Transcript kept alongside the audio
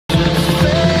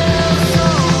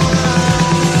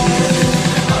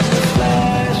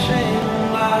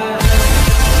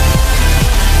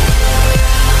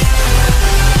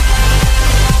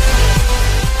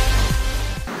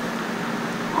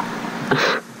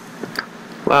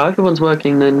Wow, everyone's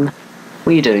working then.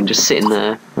 What are you doing? Just sitting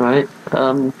there, right?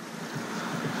 Okay,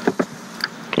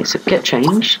 so get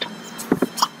changed.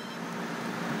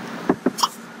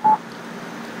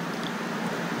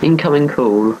 Incoming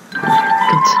call.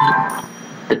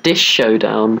 The dish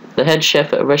showdown. The head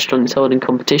chef at a restaurant is holding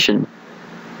competition.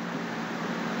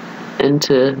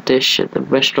 Enter dish at the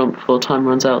restaurant before time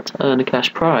runs out to earn a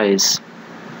cash prize.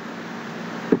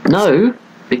 No,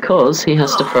 because he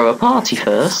has to throw a party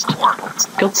first.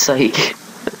 God's sake.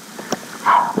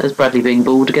 There's Bradley being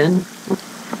bald again.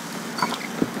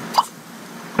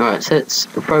 Alright, so let's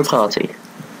throw a party.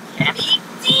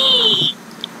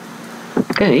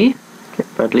 Okay,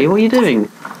 Bradley, what are you doing?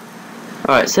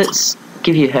 Alright, so let's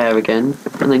give you hair again,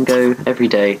 and then go every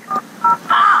day.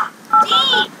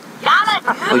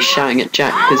 Oh, he's shouting at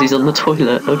Jack because he's on the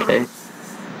toilet, okay.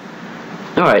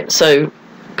 Alright, so,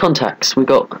 contacts. We've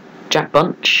got Jack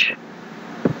Bunch.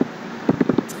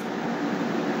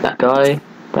 That guy.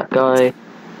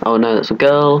 Oh no, that's a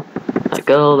girl. That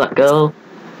girl.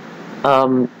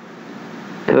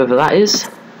 Whoever that is.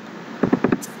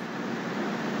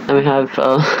 And we have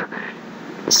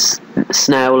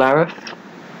Snail Larif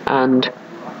and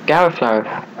Gareth Larif.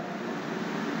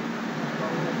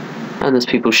 And there's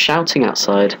people shouting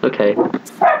outside. Okay.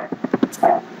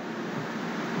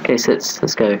 Okay, so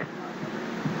let's go.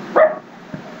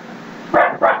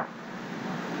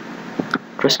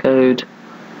 Dress code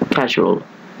casual.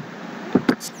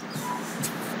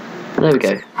 There we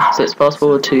go. So let's fast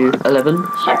forward to 11.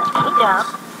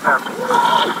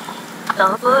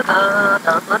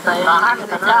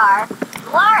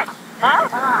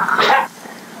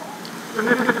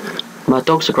 My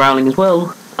dogs are growling as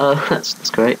well. That's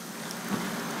great.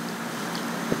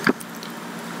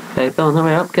 Okay, go on,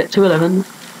 hurry up, get to 11.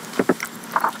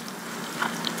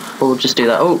 Or we'll just do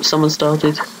that. Oh, someone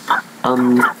started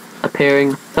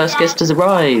appearing. First guest has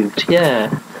arrived, yeah.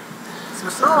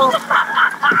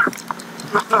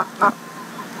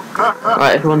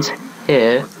 Right, everyone's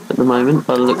here at the moment,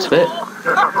 by the looks of it.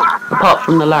 Apart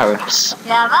from the Larifs.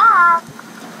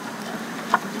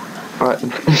 Alright,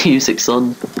 the music's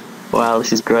on. Wow,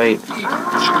 this is great.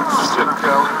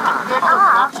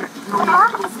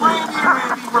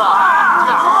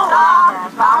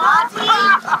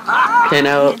 Okay,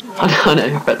 now I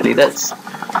know, Bradley. Let's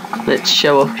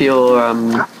show off your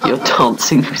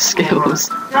dancing skills.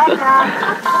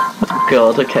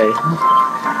 God, okay.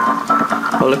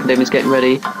 Oh, look at him, he's getting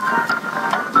ready.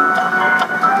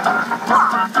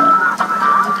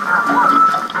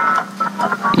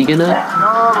 You gonna?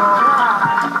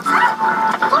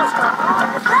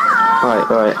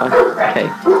 Right, okay.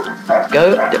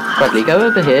 Go, Bradley, go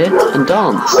over here and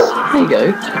dance. There you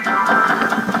go.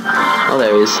 Oh,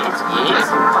 there he is.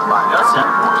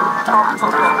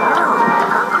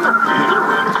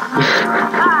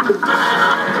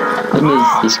 And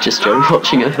there's just Joey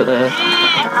watching over there.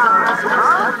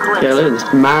 Yeah, look at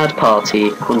this mad party.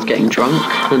 Everyone's getting drunk,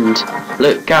 and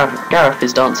look, Gareth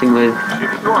is dancing with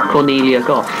Cornelia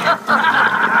Goff.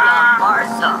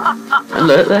 And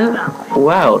look there,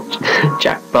 wow,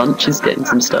 Jack Bunch is getting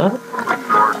some stuff.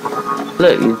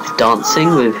 Look, he's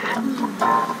dancing with.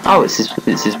 Oh, it's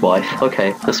his wife.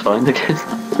 Okay, that's fine. Okay.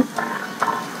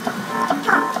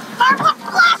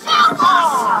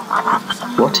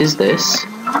 What is this?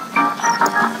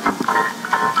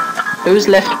 Who's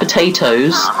left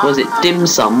potatoes? Was it dim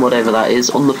sum, whatever that is,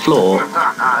 on the floor?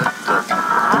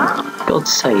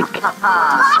 God's sake.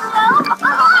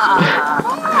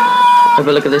 Have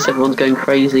a look at this, everyone's going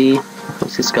crazy.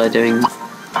 What's this guy doing?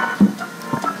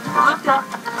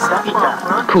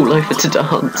 Call over to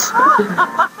dance.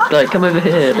 Like, come over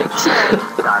here, let's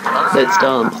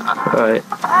dance. Alright.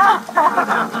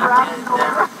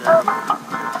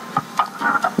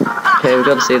 Okay, we've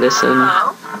got to see this and...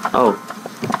 Oh.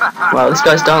 Wow, this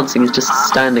guy's dancing, he's just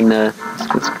standing there.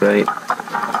 That's great.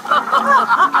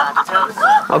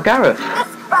 Oh, Gareth!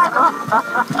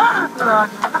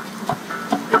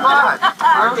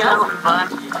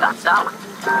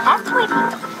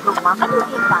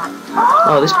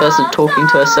 Oh, this person's talking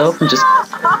to herself and just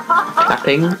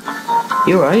clapping.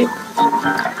 You alright?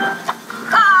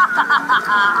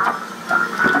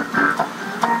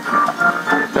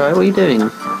 Alright, what are you doing? I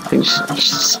think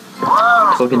she's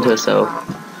talking to herself.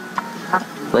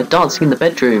 They're dancing in the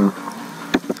bedroom.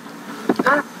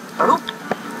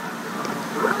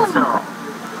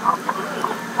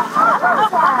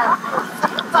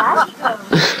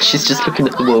 She's just looking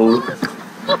at the wall.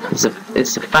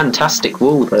 It's a fantastic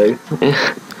wall though.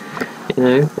 You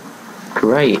know,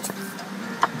 great.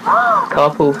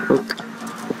 Carpool for...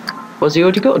 Was he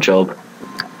already got a job?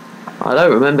 I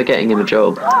don't remember getting him a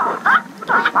job.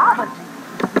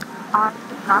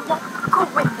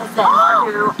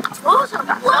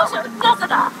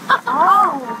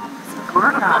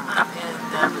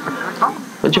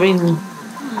 What do you mean?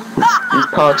 This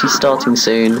party's starting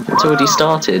soon. It's already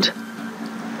started.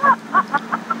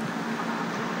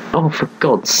 Oh, for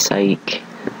God's sake.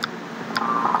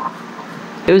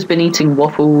 Who's been eating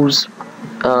waffles,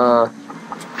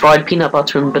 fried peanut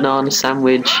butter and banana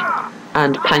sandwich,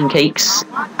 and pancakes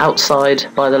outside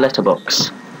by the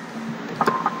letterbox?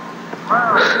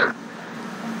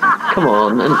 Come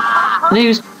on, and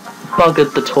who's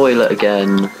buggered the toilet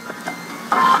again?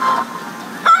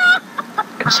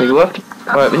 So you have to,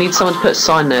 alright, we need someone to put a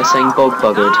sign there saying bog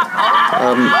buggered.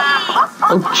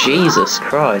 Oh Jesus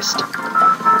Christ.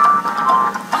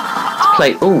 Let's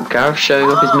play. Oh, Gareth showing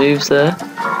off his moves there.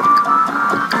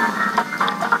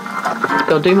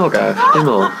 Go on, do more, Gareth, do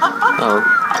more. Oh.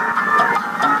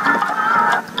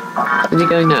 Where are you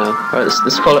going now? Alright,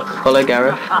 let's follow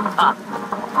Gareth.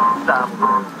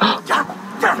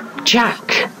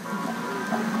 Jack!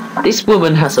 This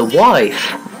woman has a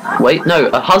wife! Wait, no,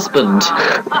 a husband!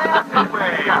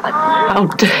 How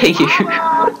dare you!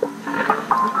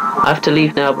 I have to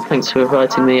leave now, but thanks for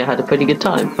inviting me. I had a pretty good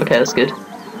time. Okay, that's good.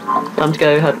 Time to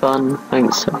go, had fun.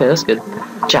 Thanks. Okay, that's good.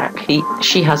 Jack,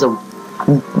 she has a...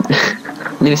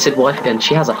 I nearly said wife again.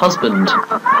 She has a husband.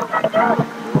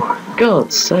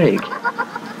 God's sake.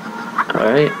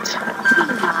 Alright.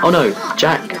 Oh no,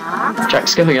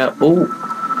 Jack's going out. Oh,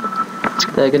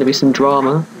 there's going to be some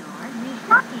drama.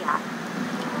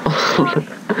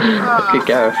 Look at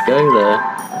Gareth go there.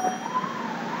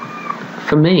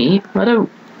 For me, I don't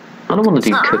want to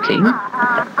do cooking.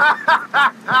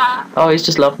 Oh, he's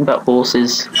just laughing about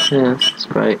horses. Yeah, that's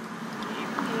great.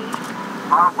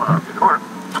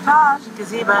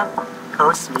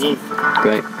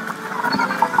 Great.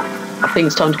 I think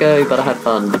it's time to go, but I had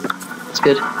fun. It's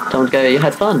good. Time to go. You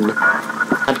had fun.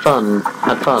 Had fun.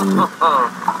 Had fun.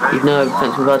 Even though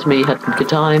thanks for inviting me, had a good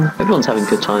time. Everyone's having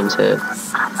good times here.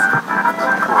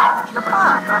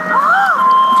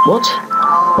 What?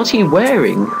 What are you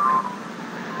wearing?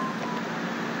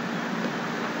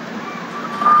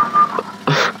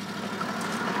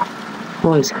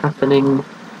 What is happening?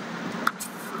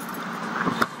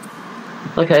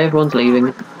 Okay, everyone's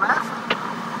leaving.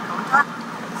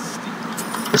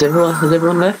 Has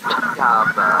everyone left?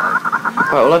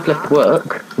 Right, well I've left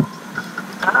work.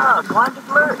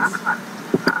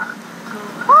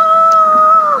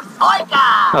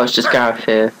 Oh, it's just Gareth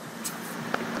here.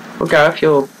 Well, Gareth,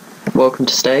 you're welcome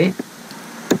to stay.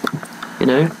 You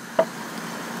know.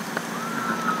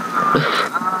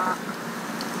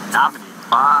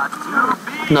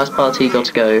 Nice party, got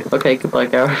to go. Okay, goodbye,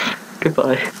 Gareth.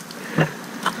 Goodbye.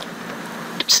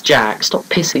 It's Jack, stop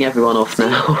pissing everyone off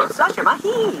now.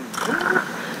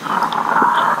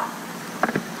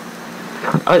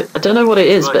 I don't know what it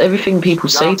is, but everything people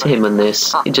say to him on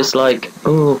this, he's just like,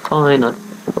 oh, fine,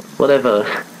 whatever.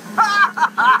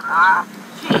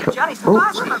 Oh,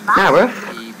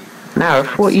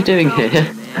 Nareth, what are you doing here?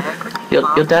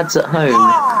 Your dad's at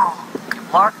home.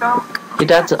 Your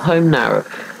dad's at home, Nareth.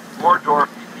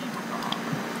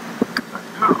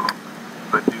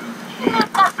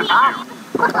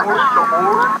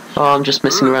 Oh, I'm just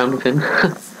messing around with him.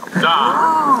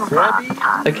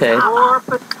 Okay.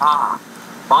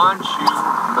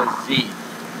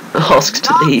 Asked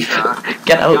to leave.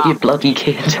 Get out, you bloody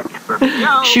kid.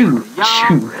 Shoo,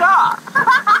 shoo.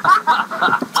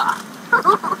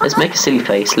 Let's make a silly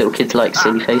face. Little kids like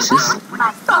silly faces.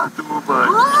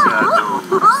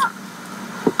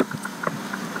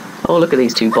 Oh, look at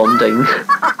these two bonding.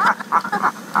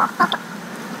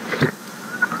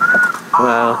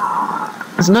 Wow.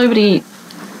 There's nobody...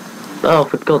 Oh,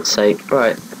 for God's sake.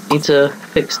 Right, need to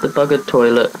fix the buggered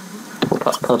toilet. Or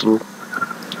puddle.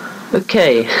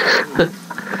 Okay.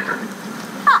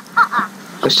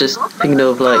 I was just thinking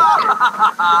of, like,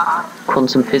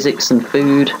 quantum physics and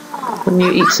food. When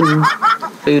you eat some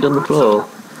food on the floor.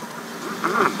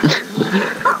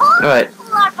 Alright,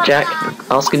 Jack,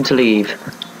 ask him to leave.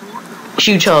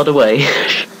 Shoo child away.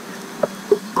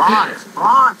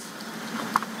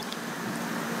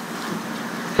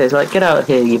 Okay, it's like, get out of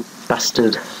here, you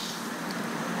bastard.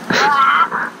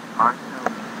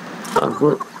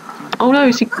 Oh no,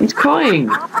 he's crying.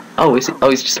 Oh,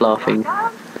 he's just laughing.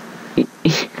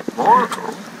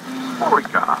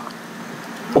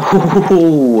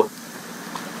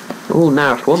 Oh,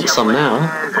 now I want some now.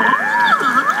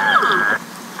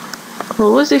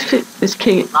 Well, what is this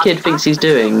kid thinks he's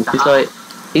doing? He's like,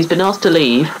 he's been asked to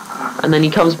leave, and then he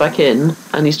comes back in,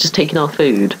 and he's just taking our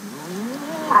food.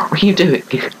 What are you doing?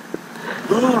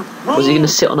 Was he going to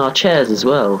sit on our chairs as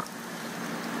well?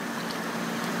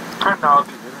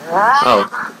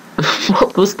 Oh.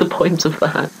 What was the point of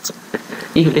that?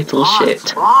 You little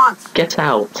shit. Get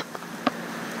out.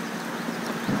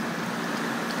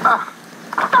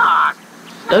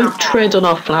 Don't tread on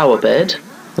our flower bed.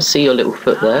 I see your little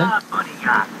foot there.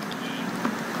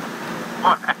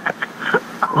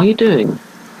 What are you doing?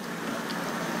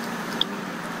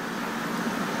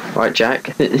 Right,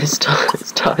 Jack, it's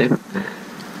time.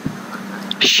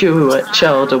 Shoo that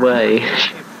child away.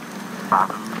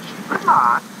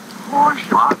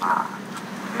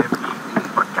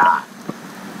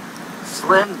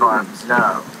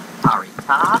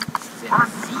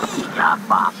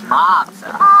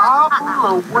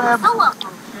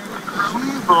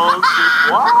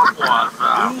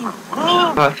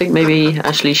 I think maybe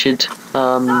Ashley should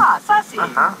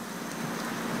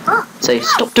say,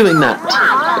 stop doing that.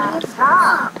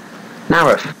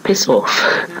 Narif, piss off.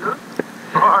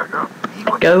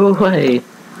 Go away.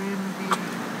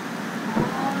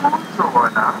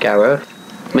 Gareth.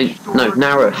 I mean, no,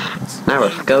 Narif.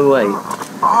 Narif, go away.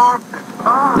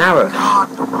 Narif.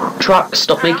 Truck,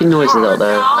 stop making noises out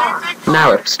there.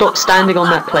 Narif, stop standing on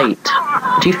that plate.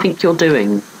 What do you think you're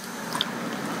doing?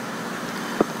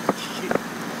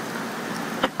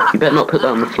 You better not put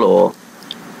that on the floor.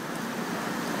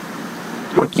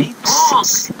 What, you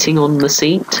sitting on the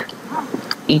seat?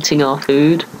 Eating our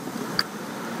food?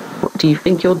 What do you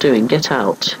think you're doing? Get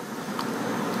out.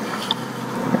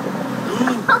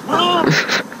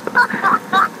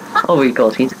 Oh my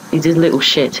god, he's his little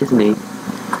shit, isn't he?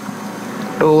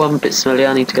 Oh, I'm a bit smelly,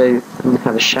 I need to go and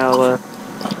have a shower.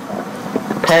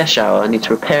 Repair shower, I need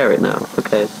to repair it now.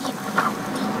 Okay.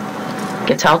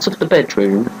 Get out of the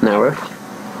bedroom, Narif.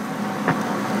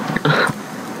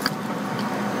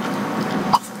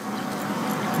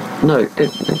 No,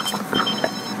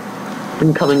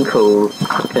 incoming call.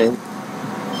 Okay.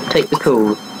 Take the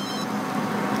call.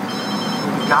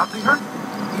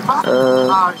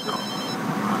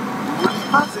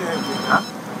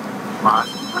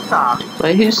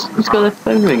 Wait, who's got their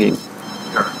phone ringing?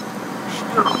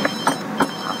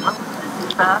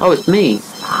 Oh, it's me.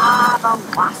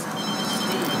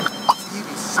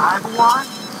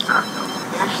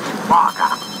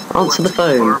 Answer the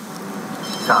phone.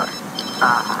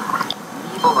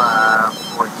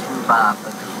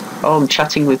 Oh, I'm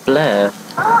chatting with Blair.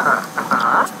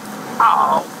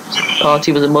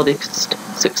 Party was a modest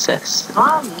success.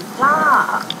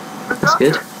 That's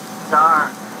good.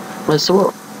 Well, so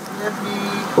what?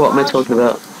 What am I talking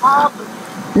about?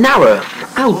 Narif!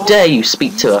 How dare you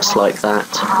speak to us like that?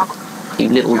 You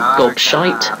little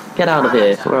gobshite. Get out of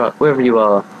here, wherever you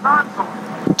are.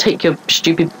 And take your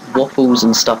stupid waffles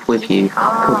and stuff with you, for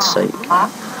God's sake.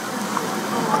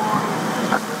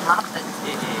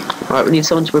 Right, we need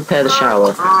someone to repair the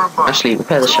shower. Ashley,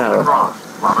 repair the shower.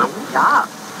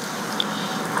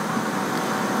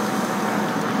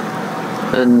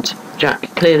 And Jack,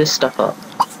 clear this stuff up.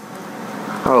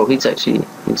 Oh, he's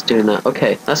doing that.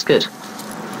 Okay, that's good.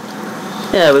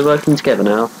 Yeah, we're working together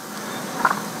now.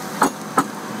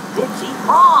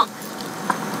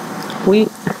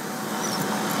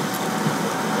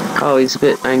 Oh, he's a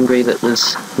bit angry that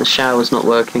the shower's not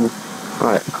working.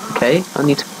 Right, okay, I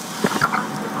need to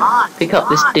pick up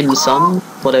this dim sum,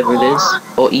 whatever it is,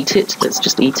 or eat it. Let's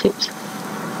just eat it.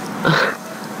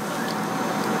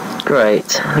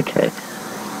 Great, okay.